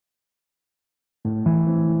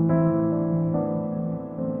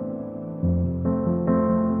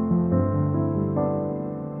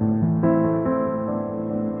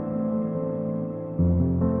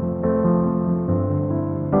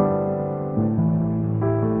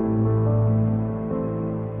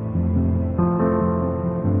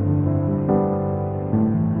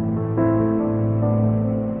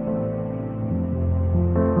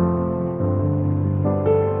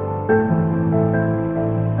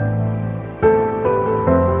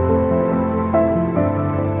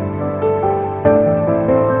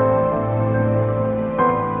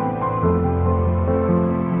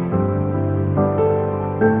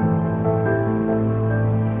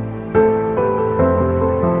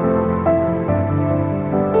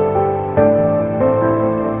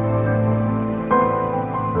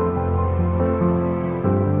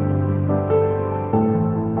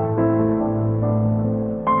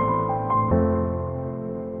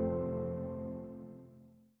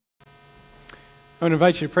I want to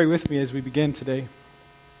invite you to pray with me as we begin today.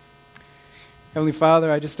 Heavenly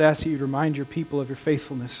Father, I just ask that you'd remind your people of your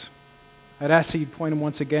faithfulness. I'd ask that you'd point them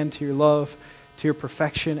once again to your love, to your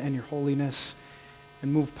perfection and your holiness,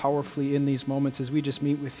 and move powerfully in these moments as we just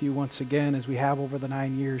meet with you once again, as we have over the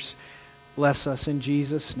 9 years. Bless us in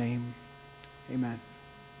Jesus' name. Amen.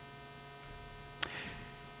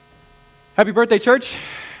 Happy birthday, church.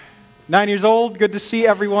 9 years old. Good to see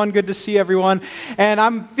everyone. Good to see everyone. And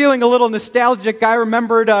I'm feeling a little nostalgic. I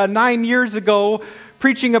remembered 9 years ago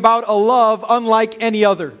preaching about a love unlike any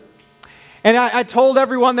other. And I told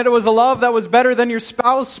everyone that it was a love that was better than your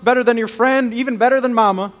spouse, better than your friend, even better than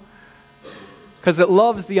mama, because it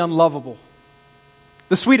loves the unlovable.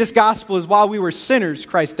 The sweetest gospel is while we were sinners,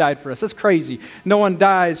 Christ died for us. That's crazy. No one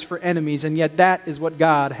dies for enemies, and yet that is what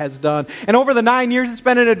God has done. And over the 9 years, it's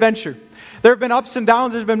been an adventure. There have been ups and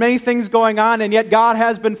downs. There's been many things going on, and yet God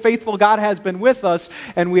has been faithful. God has been with us,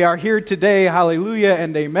 and we are here today. Hallelujah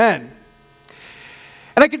and amen.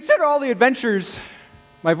 And I consider all the adventures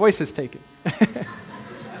my voice has taken. I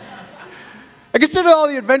consider all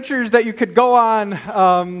the adventures that you could go on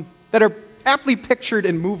that are aptly pictured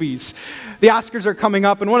in movies. The Oscars are coming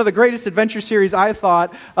up, and one of the greatest adventure series I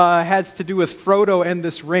thought has to do with Frodo and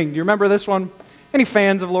this ring. Do you remember this one? Any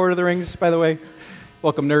fans of Lord of the Rings, by the way?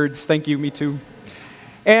 Welcome, nerds. Thank you. Me too.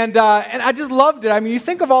 And I just loved it. I mean, you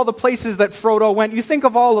think of all the places that Frodo went. You think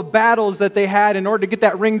of all the battles that they had in order to get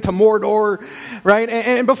that ring to Mordor, right?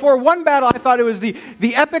 And before one battle, I thought it was the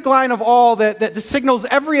epic line of all that signals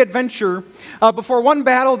every adventure. Before one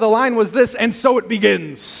battle, the line was this, "And so it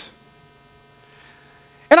begins."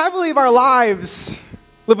 And I believe our lives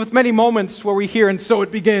live with many moments where we hear, "And so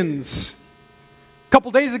it begins." A couple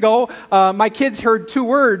days ago, my kids heard two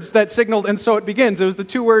words that signaled, "And so it begins." It was the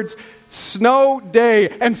two words, "snow day,"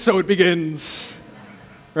 and so it begins.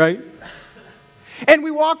 Right? And we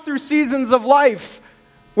walk through seasons of life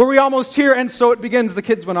where we almost hear, "And so it begins." The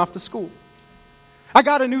kids went off to school. I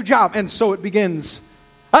got a new job, and so it begins.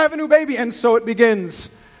 I have a new baby, and so it begins.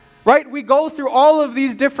 Right? We go through all of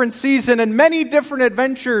these different seasons and many different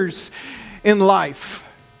adventures in life.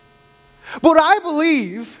 But what I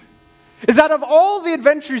believe is that of all the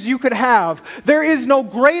adventures you could have, there is no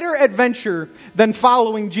greater adventure than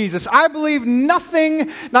following Jesus. I believe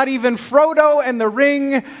nothing, not even Frodo and the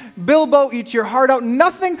ring, Bilbo, eat your heart out,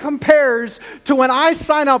 nothing compares to when I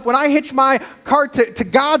sign up, when I hitch my car to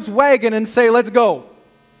God's wagon and say, "Let's go."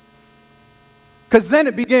 Because then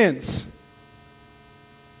it begins.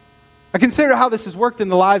 I consider how this has worked in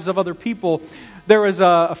the lives of other people. There was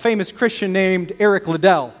a famous Christian named Eric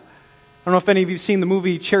Liddell. I don't know if any of you have seen the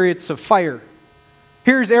movie Chariots of Fire.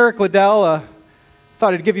 Here's Eric Liddell.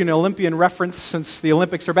 Thought I'd give you an Olympian reference since the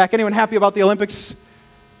Olympics are back. Anyone happy about the Olympics?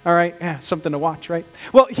 All right, yeah, something to watch, right?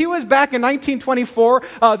 Well, he was back in 1924.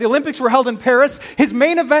 The Olympics were held in Paris. His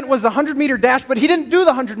main event was the 100-meter dash, but he didn't do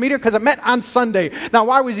the 100-meter because it met on Sunday. Now,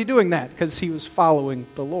 why was he doing that? Because he was following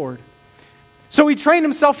the Lord. So he trained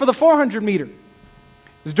himself for the 400-meter. It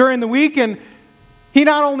was during the week, and he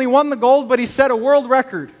not only won the gold, but he set a world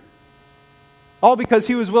record. All because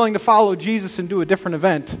he was willing to follow Jesus and do a different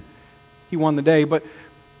event. He won the day. But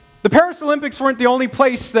the Paris Olympics weren't the only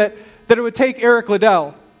place that it would take Eric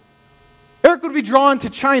Liddell. Eric would be drawn to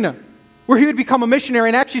China, where he would become a missionary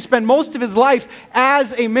and actually spend most of his life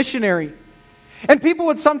as a missionary. And people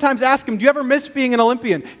would sometimes ask him, "Do you ever miss being an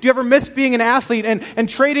Olympian? Do you ever miss being an athlete and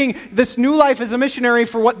trading this new life as a missionary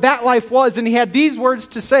for what that life was?" And he had these words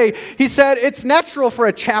to say. He said, "It's natural for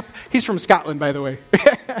a chap," he's from Scotland, by the way.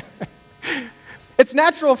 "It's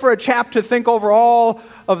natural for a chap to think over all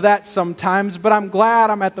of that sometimes, but I'm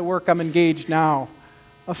glad I'm at the work I'm engaged now.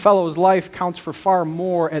 A fellow's life counts for far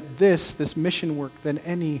more at this mission work than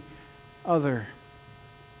any other."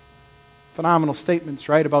 Phenomenal statements,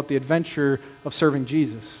 right, about the adventure of serving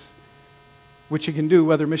Jesus. Which you can do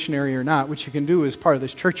whether missionary or not. Which you can do as part of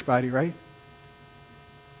this church body, right?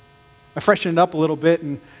 I freshened it up a little bit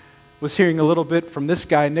and was hearing a little bit from this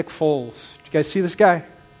guy, Nick Foles. Did you guys see this guy?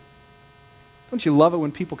 Don't you love it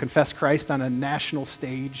when people confess Christ on a national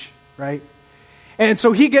stage, right? And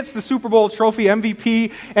so he gets the Super Bowl trophy,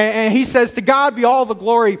 MVP, and he says, "To God be all the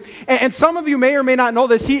glory." And some of you may or may not know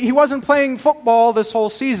this. He wasn't playing football this whole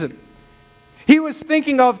season. He was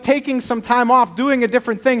thinking of taking some time off, doing a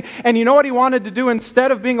different thing. And you know what he wanted to do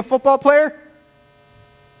instead of being a football player?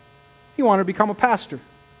 He wanted to become a pastor.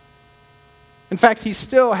 In fact, he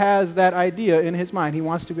still has that idea in his mind. He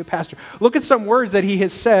wants to be a pastor. Look at some words that he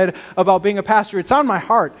has said about being a pastor. It's on my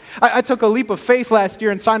heart. I took a leap of faith last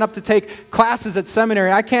year and signed up to take classes at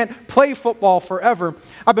seminary. I can't play football forever.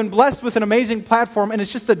 I've been blessed with an amazing platform, and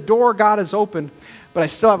it's just a door God has opened. But I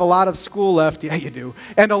still have a lot of school left. Yeah, you do.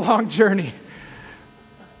 And a long journey.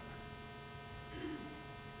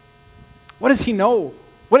 What does he know?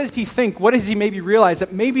 What does he think? What does he maybe realize?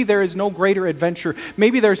 That maybe there is no greater adventure,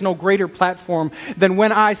 maybe there's no greater platform than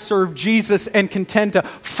when I serve Jesus and contend to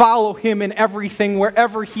follow him in everything,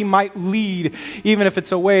 wherever he might lead, even if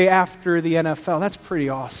it's away after the NFL. That's pretty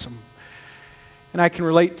awesome. And I can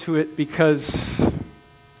relate to it because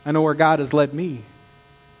I know where God has led me.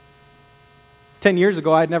 10 years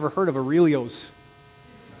ago, I'd never heard of Aurelio's.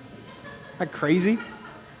 Isn't that crazy?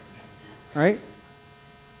 Right?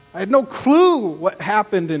 I had no clue what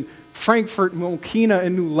happened in Frankfurt, Mokina,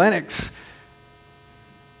 and New Lenox.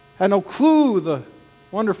 I had no clue the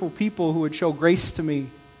wonderful people who would show grace to me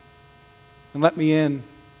and let me in.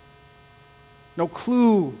 No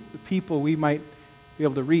clue the people we might be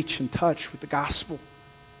able to reach and touch with the gospel.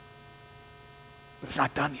 But it's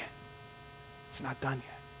not done yet. It's not done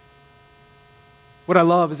yet. What I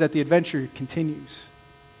love is that the adventure continues.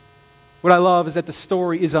 What I love is that the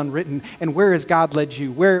story is unwritten. And where has God led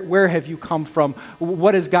you? Where have you come from?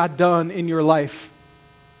 What has God done in your life?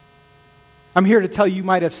 I'm here to tell you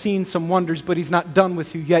might have seen some wonders, but he's not done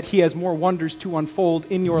with you yet. He has more wonders to unfold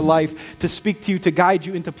in your life, to speak to you, to guide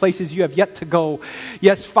you into places you have yet to go.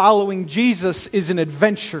 Yes, following Jesus is an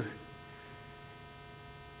adventure.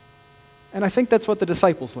 And I think that's what the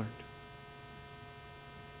disciples learned.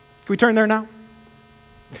 Can we turn there now?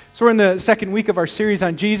 So we're in the second week of our series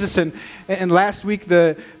on Jesus, and last week,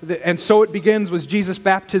 and so it begins, was Jesus'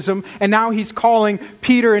 baptism. And now he's calling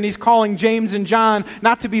Peter and he's calling James and John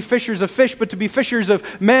not to be fishers of fish, but to be fishers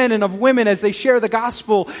of men and of women as they share the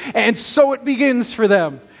gospel. And so it begins for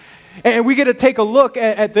them. And we get to take a look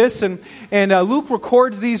at this, and Luke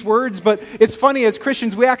records these words, but it's funny, as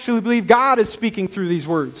Christians, we actually believe God is speaking through these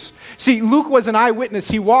words. See, Luke was an eyewitness.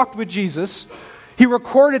 He walked with Jesus. He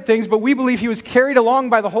recorded things, but we believe he was carried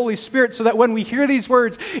along by the Holy Spirit so that when we hear these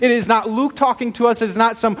words, it is not Luke talking to us, it is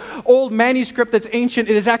not some old manuscript that's ancient,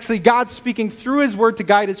 it is actually God speaking through his word to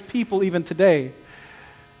guide his people even today.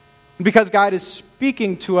 And because God is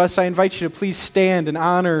speaking to us, I invite you to please stand in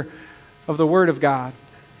honor of the word of God.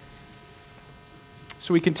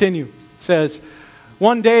 So we continue. It says,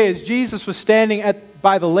 one day as Jesus was standing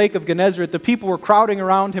by the lake of Gennesaret, the people were crowding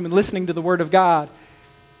around him and listening to the word of God.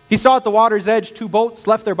 He saw at the water's edge 2 boats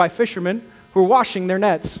left there by fishermen who were washing their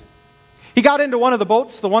nets. He got into one of the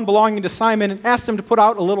boats, the one belonging to Simon, and asked him to put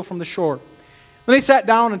out a little from the shore. Then he sat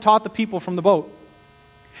down and taught the people from the boat.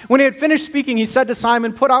 When he had finished speaking, he said to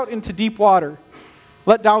Simon, "Put out into deep water.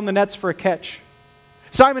 Let down the nets for a catch."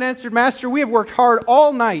 Simon answered, "Master, we have worked hard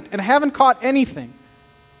all night and haven't caught anything.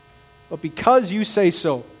 But because you say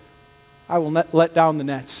so, I will let down the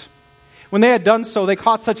nets." When they had done so, they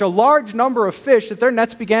caught such a large number of fish that their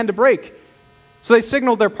nets began to break. So they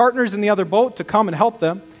signaled their partners in the other boat to come and help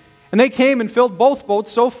them. And they came and filled both boats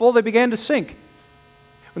so full they began to sink.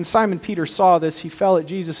 When Simon Peter saw this, he fell at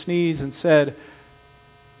Jesus' knees and said,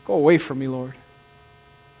 "Go away from me, Lord.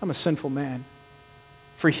 I'm a sinful man."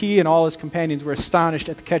 For he and all his companions were astonished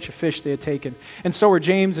at the catch of fish they had taken. And so were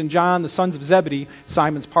James and John, the sons of Zebedee,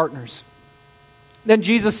 Simon's partners. Then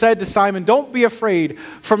Jesus said to Simon, "Don't be afraid.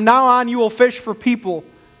 From now on you will fish for people."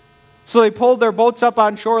 So they pulled their boats up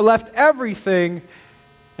on shore, left everything,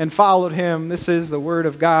 and followed him. This is the word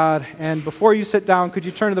of God. And before you sit down, could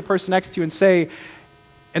you turn to the person next to you and say,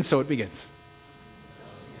 "And so it begins."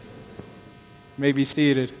 May be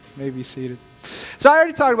seated. May be seated. So I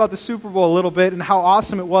already talked about the Super Bowl a little bit and how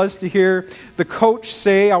awesome it was to hear the coach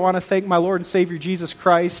say, "I want to thank my Lord and Savior Jesus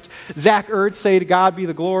Christ." Zach Ertz say, "To God be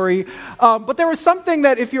the glory." But there was something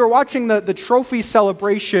that if you were watching the trophy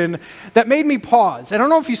celebration that made me pause. I don't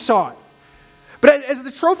know if you saw it. But as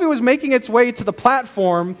the trophy was making its way to the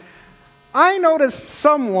platform, I noticed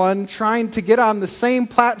someone trying to get on the same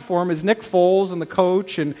platform as Nick Foles and the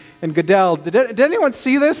coach and Goodell. Did anyone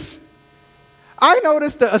see this? I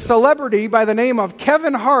noticed a celebrity by the name of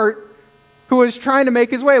Kevin Hart who was trying to make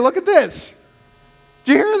his way. Look at this.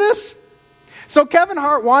 Did you hear this? So Kevin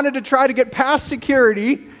Hart wanted to try to get past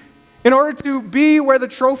security in order to be where the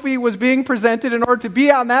trophy was being presented, in order to be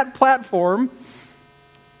on that platform.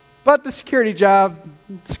 But the security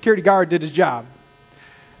guard did his job.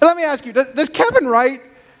 And let me ask you, does Kevin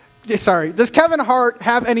Hart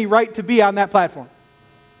have any right to be on that platform?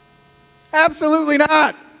 Absolutely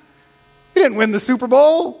not. He didn't win the Super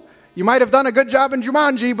Bowl. You might have done a good job in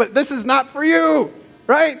Jumanji, but this is not for you,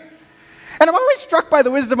 right? And I'm always struck by the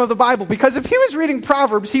wisdom of the Bible, because if he was reading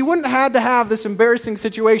Proverbs, he wouldn't have had to have this embarrassing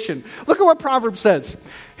situation. Look at what Proverbs says.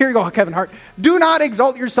 Here you go, Kevin Hart. "Do not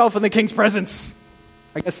exalt yourself in the king's presence."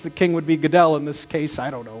 I guess the king would be Goodell in this case.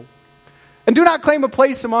 I don't know. "And do not claim a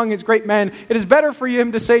place among his great men. It is better for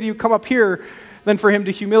him to say to you, 'Come up here,' than for him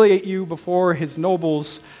to humiliate you before his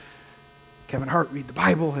nobles." Kevin Hart, read the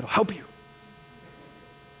Bible. It'll help you.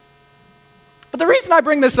 But the reason I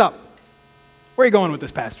bring this up, where are you going with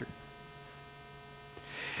this, Pastor?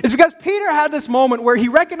 It's because Peter had this moment where he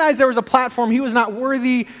recognized there was a platform he was not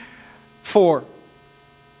worthy for.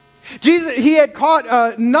 He had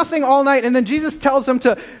caught nothing all night, and then Jesus tells him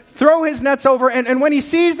to throw his nets over, and when he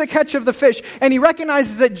sees the catch of the fish, and he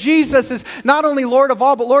recognizes that Jesus is not only Lord of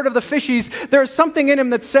all, but Lord of the fishies, there's something in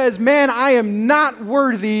him that says, man, I am not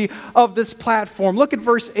worthy of this platform. Look at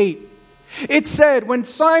verse 8. It said, when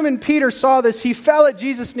Simon Peter saw this, he fell at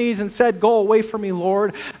Jesus' knees and said, go away from me,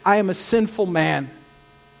 Lord, I am a sinful man.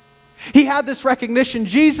 He had this recognition,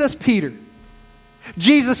 Jesus, Peter.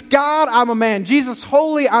 Jesus, God, I'm a man. Jesus,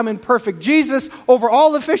 holy, I'm imperfect. Jesus, over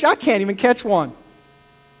all the fish, I can't even catch one.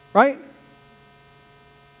 Right?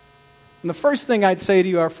 And the first thing I'd say to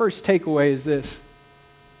you, our first takeaway is this.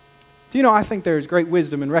 Do you know, I think there is great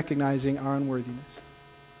wisdom in recognizing our unworthiness.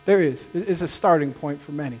 There is. It is a starting point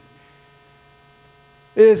for many.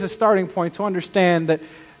 It is a starting point to understand that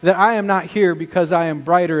I am not here because I am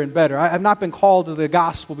brighter and better. I have not been called to the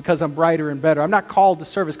gospel because I'm brighter and better. I'm not called to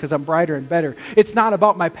service because I'm brighter and better. It's not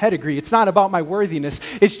about my pedigree. It's not about my worthiness.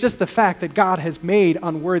 It's just the fact that God has made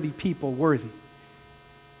unworthy people worthy.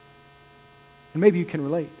 And maybe you can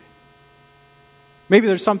relate. Maybe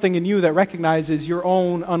there's something in you that recognizes your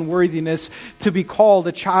own unworthiness to be called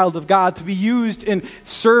a child of God, to be used in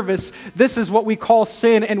service. This is what we call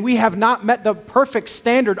sin, and we have not met the perfect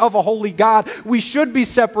standard of a holy God. We should be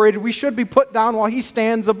separated. We should be put down while He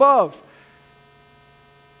stands above.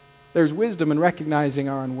 There's wisdom in recognizing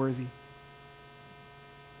our unworthy.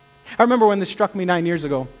 I remember when this struck me 9 years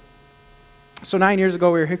ago. So 9 years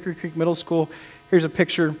ago, we were at Hickory Creek Middle School. Here's a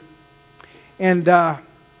picture. And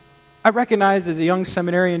I recognized as a young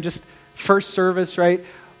seminarian, just first service, right,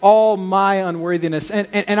 all my unworthiness.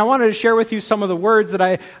 And I wanted to share with you some of the words that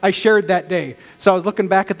I shared that day. So I was looking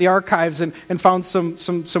back at the archives and found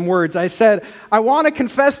some words. I said, I want to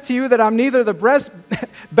confess to you that I'm neither the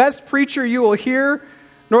best preacher you will hear,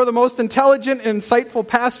 nor the most intelligent and insightful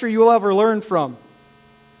pastor you will ever learn from.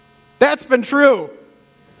 That's been true.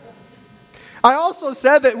 I also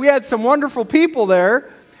said that we had some wonderful people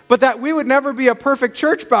there, but that we would never be a perfect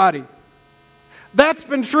church body. That's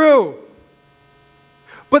been true.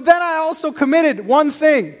 But then I also committed one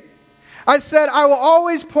thing. I said, I will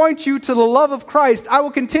always point you to the love of Christ. I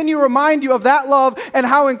will continue to remind you of that love and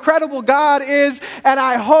how incredible God is, and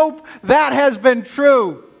I hope that has been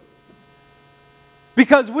true.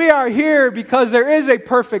 Because we are here because there is a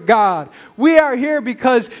perfect God. We are here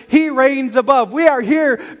because He reigns above. We are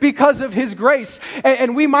here because of His grace.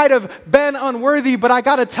 And we might have been unworthy, but I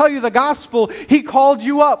got to tell you the gospel, He called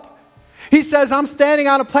you up. He says, I'm standing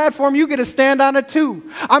on a platform, you get to stand on it too.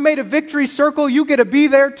 I made a victory circle, you get to be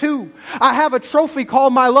there too. I have a trophy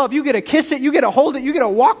called my love. You get to kiss it, you get to hold it, you get to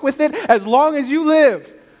walk with it as long as you live.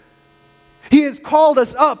 He has called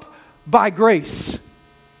us up by grace.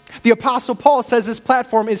 The Apostle Paul says this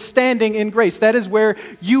platform is standing in grace. That is where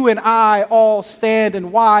you and I all stand.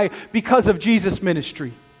 And why? Because of Jesus'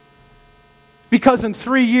 ministry. Because in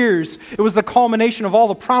 3 years, it was the culmination of all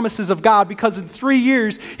the promises of God. Because in 3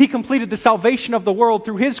 years, He completed the salvation of the world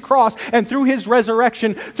through His cross and through His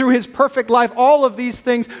resurrection, through His perfect life, all of these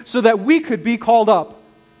things so that we could be called up.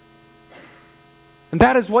 And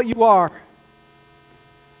that is what you are.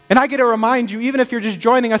 And I get to remind you, even if you're just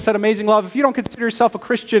joining us at Amazing Love, if you don't consider yourself a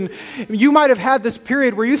Christian, you might have had this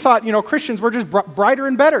period where you thought, Christians were just brighter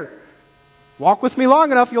and better. Walk with me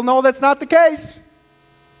long enough, you'll know that's not the case.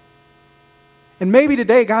 And maybe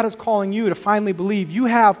today God is calling you to finally believe you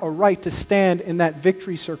have a right to stand in that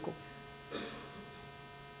victory circle.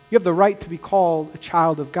 You have the right to be called a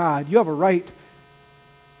child of God. You have a right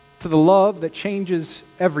to the love that changes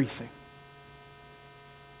everything.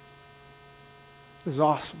 This is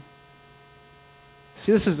awesome.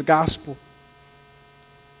 See, this is the gospel.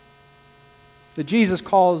 That Jesus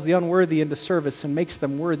calls the unworthy into service and makes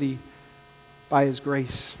them worthy by His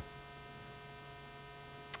grace.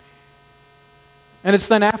 And it's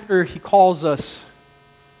then after He calls us,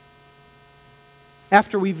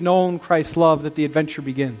 after we've known Christ's love, that the adventure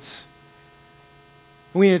begins.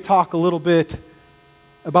 We need to talk a little bit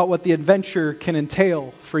about what the adventure can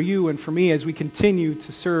entail for you and for me as we continue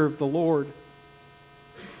to serve the Lord.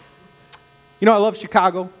 I love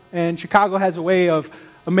Chicago, and Chicago has a way of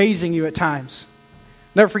amazing you at times.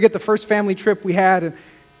 Never forget the first family trip we had, and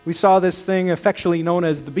we saw this thing affectionately known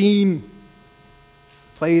as the Bean,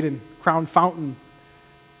 played in Crown Fountain.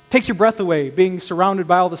 Takes your breath away, being surrounded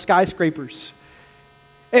by all the skyscrapers.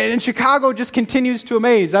 And Chicago just continues to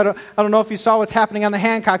amaze. I don't know if you saw what's happening on the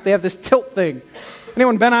Hancock. They have this tilt thing.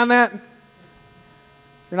 Anyone been on that?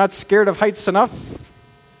 You're not scared of heights enough?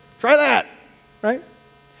 Try that, right?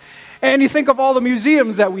 And you think of all the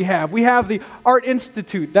museums that we have. We have the Art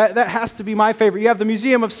Institute. That has to be my favorite. You have the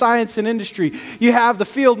Museum of Science and Industry. You have the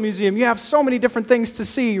Field Museum. You have so many different things to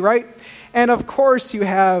see, right? And of course you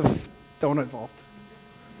have Donut Vault.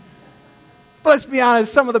 But let's be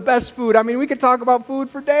honest, some of the best food. I mean, we could talk about food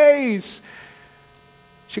for days.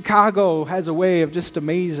 Chicago has a way of just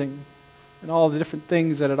amazing and all the different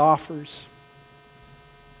things that it offers.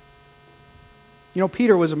 You know,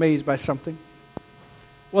 Peter was amazed by something.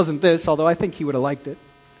 It wasn't this, although I think he would have liked it.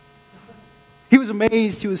 He was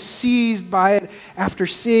amazed. He was seized by it after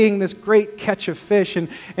seeing this great catch of fish.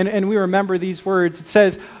 And we remember these words. It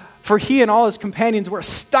says, for he and all his companions were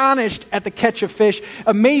astonished at the catch of fish.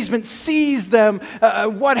 Amazement seized them,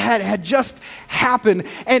 what had just happened.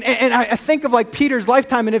 And I think of like Peter's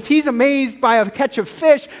lifetime, and if he's amazed by a catch of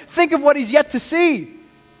fish, think of what he's yet to see.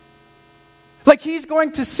 Like he's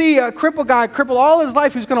going to see a crippled guy cripple all his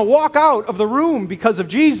life who's going to walk out of the room because of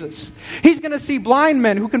Jesus. He's going to see blind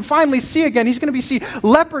men who can finally see again. He's going to see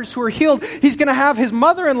lepers who are healed. He's going to have his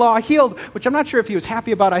mother-in-law healed, which I'm not sure if he was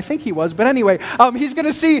happy about. I think he was. But anyway, he's going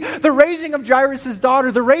to see the raising of Jairus'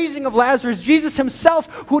 daughter, the raising of Lazarus, Jesus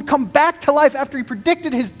himself who would come back to life after he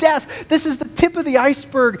predicted his death. This is the tip of the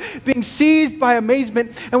iceberg, being seized by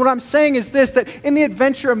amazement. And what I'm saying is this, that in the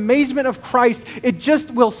adventure amazement of Christ, it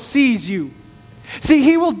just will seize you. See,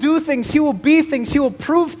 he will do things, he will be things, he will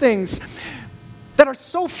prove things that are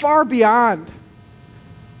so far beyond.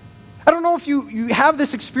 I don't know if you have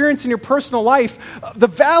this experience in your personal life, the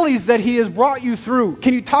valleys that he has brought you through.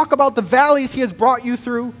 Can you talk about the valleys he has brought you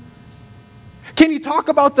through? Can you talk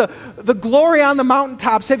about the glory on the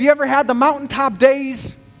mountaintops? Have you ever had the mountaintop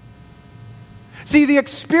days? See, the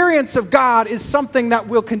experience of God is something that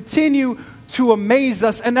will continue to amaze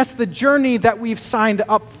us, and that's the journey that we've signed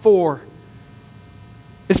up for.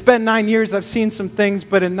 It's been 9 years, I've seen some things,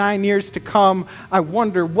 but in 9 years to come, I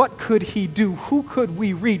wonder, what could he do? Who could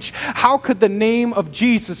we reach? How could the name of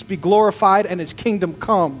Jesus be glorified and his kingdom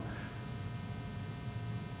come?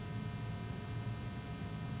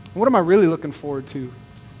 What am I really looking forward to?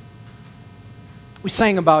 We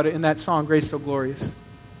sang about it in that song, Grace So Glorious.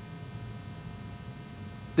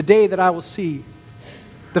 The day that I will see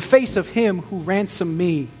the face of him who ransomed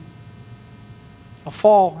me. I'll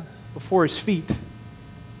fall before his feet.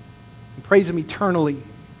 Praise him eternally.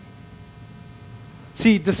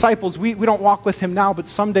 See, disciples, we don't walk with him now, but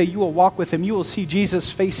someday you will walk with him. You will see Jesus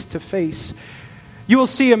face to face. You will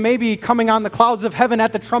see him maybe coming on the clouds of heaven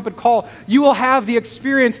at the trumpet call. You will have the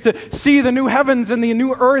experience to see the new heavens and the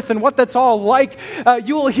new earth and what that's all like.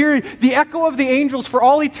 You will hear the echo of the angels for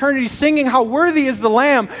all eternity singing, how worthy is the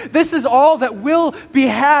Lamb. This is all that will be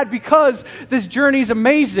had because this journey is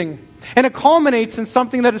amazing. And it culminates in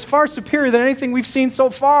something that is far superior than anything we've seen so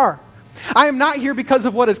far. I am not here because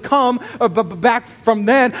of what has come back from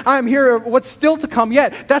then. I am here what's still to come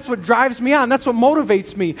yet. That's what drives me on. That's what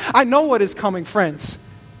motivates me. I know what is coming, friends.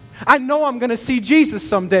 I know I'm going to see Jesus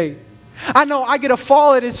someday. I know I get to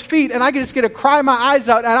fall at his feet and I just get to cry my eyes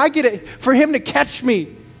out and I get it for him to catch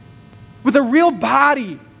me with a real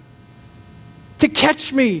body, to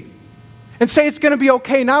catch me and say it's going to be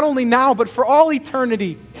okay, not only now, but for all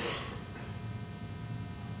eternity.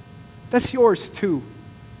 That's yours too.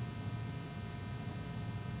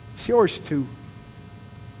 It's yours too.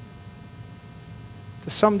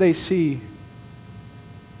 To someday see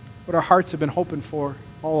what our hearts have been hoping for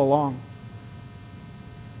all along.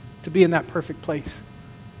 To be in that perfect place.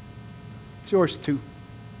 It's yours too.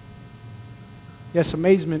 Yes,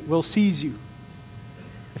 amazement will seize you.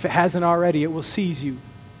 If it hasn't already, it will seize you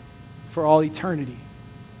for all eternity.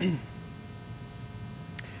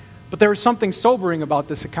 But there was something sobering about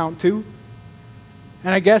this account too.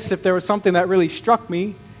 And I guess if there was something that really struck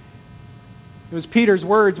me, it was Peter's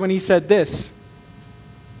words when he said this.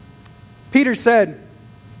 Peter said,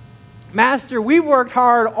 Master, we worked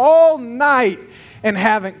hard all night and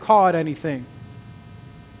haven't caught anything.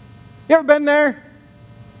 You ever been there?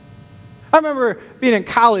 I remember being in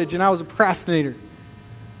college and I was a procrastinator.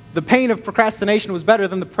 The pain of procrastination was better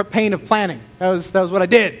than the pain of planning. That was what I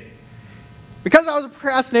did. Because I was a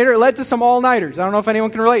procrastinator, it led to some all-nighters. I don't know if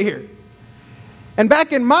anyone can relate here. And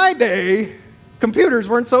back in my day, computers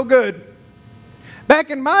weren't so good. Back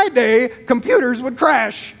in my day, computers would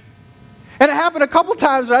crash. And it happened a couple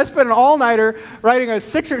times where I spent an all-nighter writing a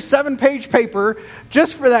 6 or 7 page paper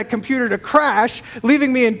just for that computer to crash,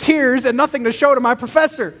 leaving me in tears and nothing to show to my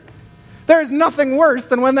professor. There is nothing worse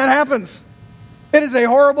than when that happens. It is a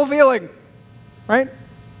horrible feeling. Right?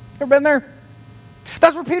 Ever been there?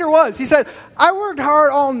 That's where Peter was. He said, I worked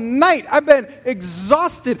hard all night. I've been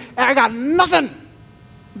exhausted and I got nothing.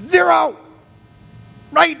 Zero.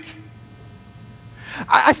 Right?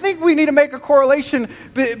 I think we need to make a correlation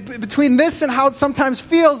between this and how it sometimes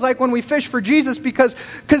feels like when we fish for Jesus, because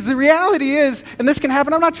the reality is, and this can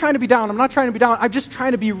happen, I'm not trying to be down, I'm just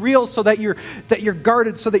trying to be real so that you're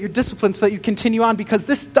guarded, so that you're disciplined, so that you continue on, because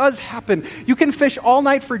this does happen. You can fish all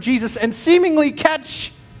night for Jesus and seemingly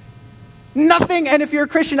catch nothing, and if you're a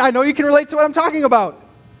Christian, I know you can relate to what I'm talking about.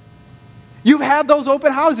 You've had those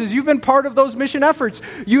open houses, you've been part of those mission efforts,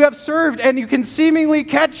 you have served, and you can seemingly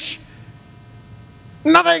catch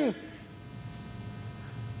nothing.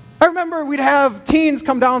 I remember we'd have teens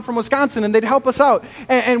come down from Wisconsin and they'd help us out.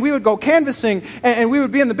 And we would go canvassing and we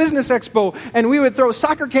would be in the business expo and we would throw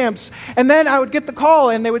soccer camps. And then I would get the call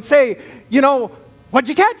and they would say, what'd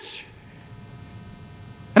you catch?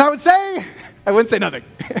 And I would say, I wouldn't say nothing.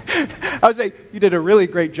 I would say, you did a really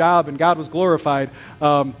great job and God was glorified.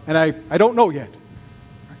 And I don't know yet.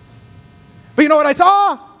 But you know what I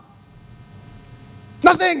saw?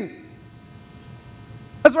 Nothing.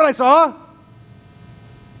 That's what I saw.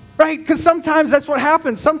 Right? Because sometimes that's what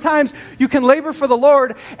happens. Sometimes you can labor for the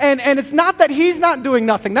Lord, and it's not that He's not doing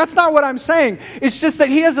nothing. That's not what I'm saying. It's just that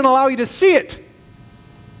He doesn't allow you to see it.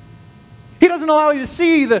 He doesn't allow you to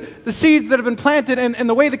see the seeds that have been planted and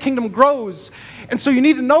the way the kingdom grows. And so you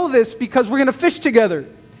need to know this, because we're going to fish together.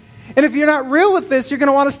 And if you're not real with this, you're going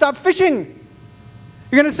to want to stop fishing.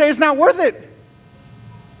 You're going to say it's not worth it.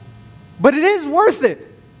 But it is worth it.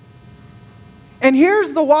 And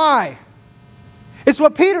here's the why. It's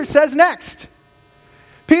what Peter says next.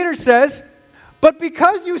 Peter says, but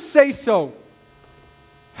because you say so.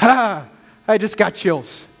 I just got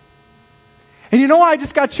chills. And you know why I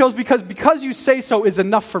just got chills? Because you say so is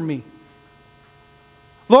enough for me.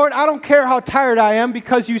 Lord, I don't care how tired I am.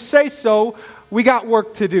 Because you say so, we got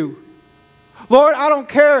work to do. Lord, I don't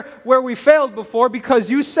care where we failed before. Because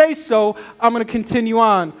you say so, I'm going to continue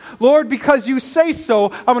on. Lord, because you say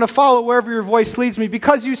so, I'm going to follow wherever your voice leads me.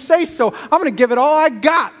 Because you say so, I'm going to give it all I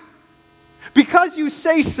got. Because you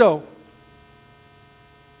say so.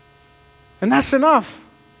 And that's enough.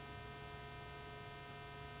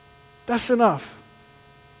 That's enough.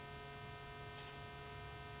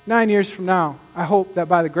 9 years from now, I hope that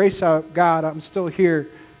by the grace of God, I'm still here.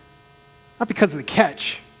 Not because of the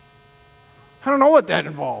catch. I don't know what that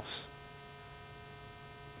involves.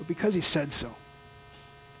 But because He said so.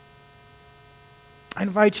 I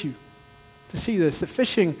invite you to see this. That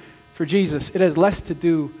fishing for Jesus, it has less to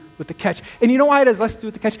do with the catch. And you know why it has less to do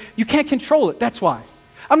with the catch? You can't control it. That's why.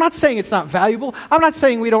 I'm not saying it's not valuable. I'm not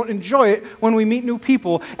saying we don't enjoy it when we meet new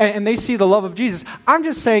people and they see the love of Jesus. I'm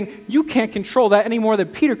just saying you can't control that any more than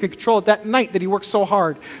Peter could control it that night that he worked so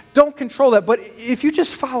hard. Don't control that. But if you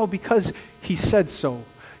just follow because He said so,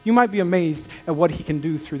 you might be amazed at what He can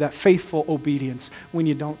do through that faithful obedience when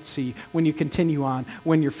you don't see, when you continue on,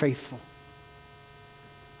 when you're faithful.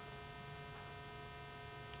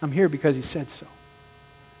 I'm here because He said so.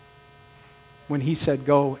 When He said,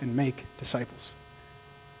 go and make disciples.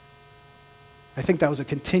 I think that was a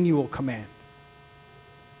continual command.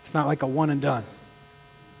 It's not like a one and done.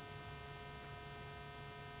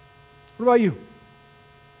 What about you?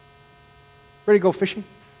 Ready to go fishing?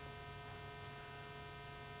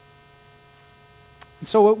 And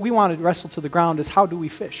so what we want to wrestle to the ground is, how do we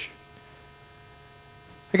fish?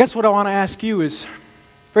 I guess what I want to ask you is,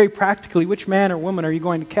 very practically, which man or woman are you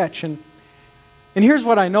going to catch? And here's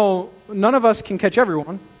what I know. None of us can catch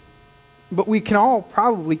everyone, but we can all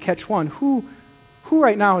probably catch one. Who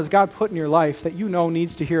right now has God put in your life that you know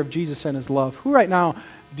needs to hear of Jesus and His love? Who right now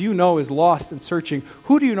do you know is lost and searching?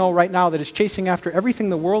 Who do you know right now that is chasing after everything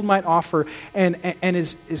the world might offer and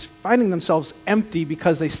is finding themselves empty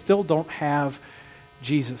because they still don't have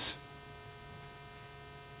Jesus?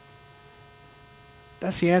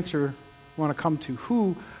 That's the answer we want to come to.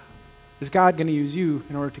 Who is God going to use you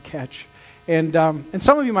in order to catch? And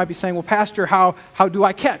some of you might be saying, well, Pastor, how do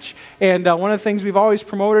I catch? And one of the things we've always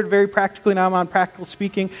promoted very practically, now I'm on Practical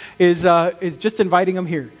Speaking, is just inviting them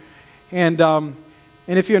here. And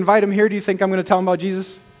if you invite them here, do you think I'm going to tell them about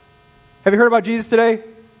Jesus? Have you heard about Jesus today?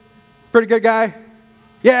 Pretty good guy?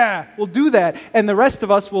 Yeah, we'll do that. And the rest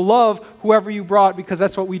of us will love whoever you brought, because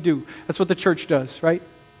that's what we do. That's what the church does, right?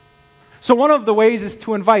 So one of the ways is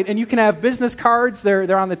to invite, and you can have business cards,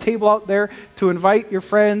 they're on the table out there, to invite your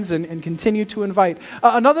friends and continue to invite.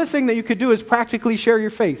 Another thing that you could do is practically share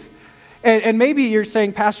your faith. And maybe you're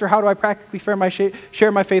saying, Pastor, how do I practically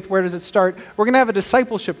share my faith? Where does it start? We're going to have a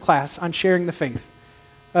discipleship class on sharing the faith.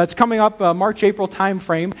 It's coming up March, April time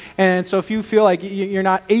frame, and so if you feel like you're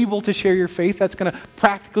not able to share your faith, that's going to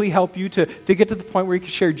practically help you to get to the point where you can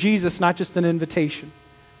share Jesus, not just an invitation.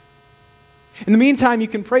 In the meantime, you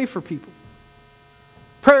can pray for people.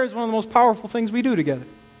 Prayer is one of the most powerful things we do together.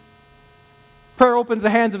 Prayer opens the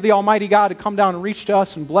hands of the Almighty God to come down and reach to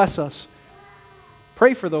us and bless us.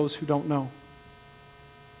 Pray for those who don't know.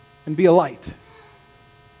 And be a light.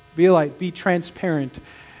 Be a light. Be transparent.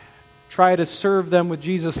 Try to serve them with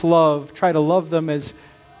Jesus' love. Try to love them as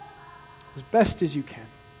best as you can.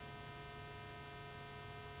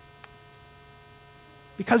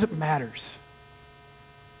 Because it matters.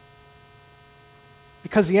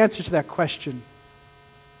 Because the answer to that question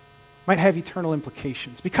might have eternal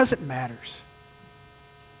implications. Because it matters.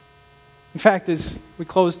 In fact, as we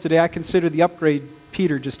close today, I consider the upgrade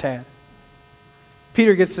Peter just had.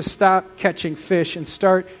 Peter gets to stop catching fish and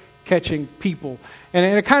start catching people. And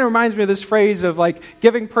it kind of reminds me of this phrase of like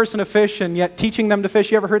giving a person a fish and yet teaching them to fish.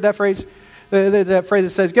 You ever heard that phrase? There's that phrase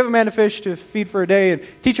that says, give a man a fish to feed for a day and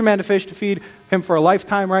teach a man to fish to feed him for a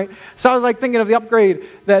lifetime, right? So I was like thinking of the upgrade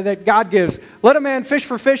that God gives. Let a man fish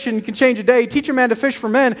for fish and you can change a day. Teach a man to fish for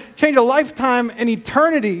men. Change a lifetime and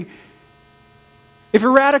eternity if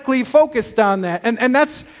you're radically focused on that. And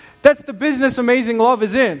that's the business Amazing Love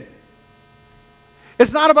is in.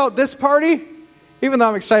 It's not about this party, even though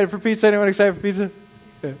I'm excited for pizza. Anyone excited for pizza?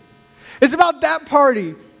 Yeah. It's about that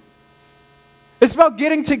party. It's about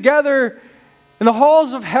getting together in the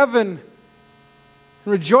halls of heaven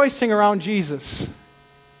and rejoicing around Jesus.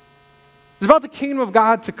 It's about the kingdom of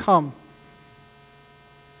God to come.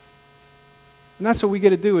 And that's what we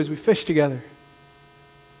get to do as we fish together.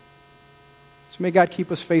 So may God keep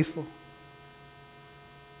us faithful.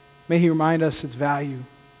 May He remind us its value.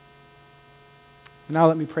 And now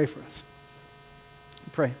let me pray for us.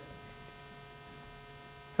 Pray.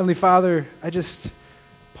 Heavenly Father, I just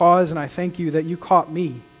pause and I thank you that you caught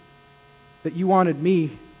me, that you wanted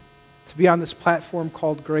me to be on this platform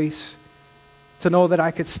called grace, to know that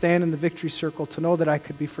I could stand in the victory circle, to know that I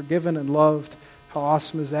could be forgiven and loved. How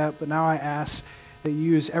awesome is that? But now I ask that you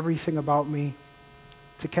use everything about me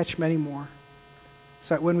to catch many more,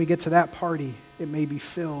 so that when we get to that party, it may be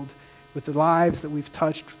filled with the lives that we've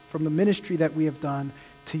touched from the ministry that we have done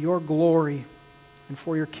to your glory and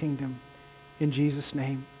for your kingdom. In Jesus'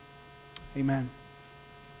 name, amen.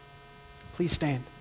 Please stand.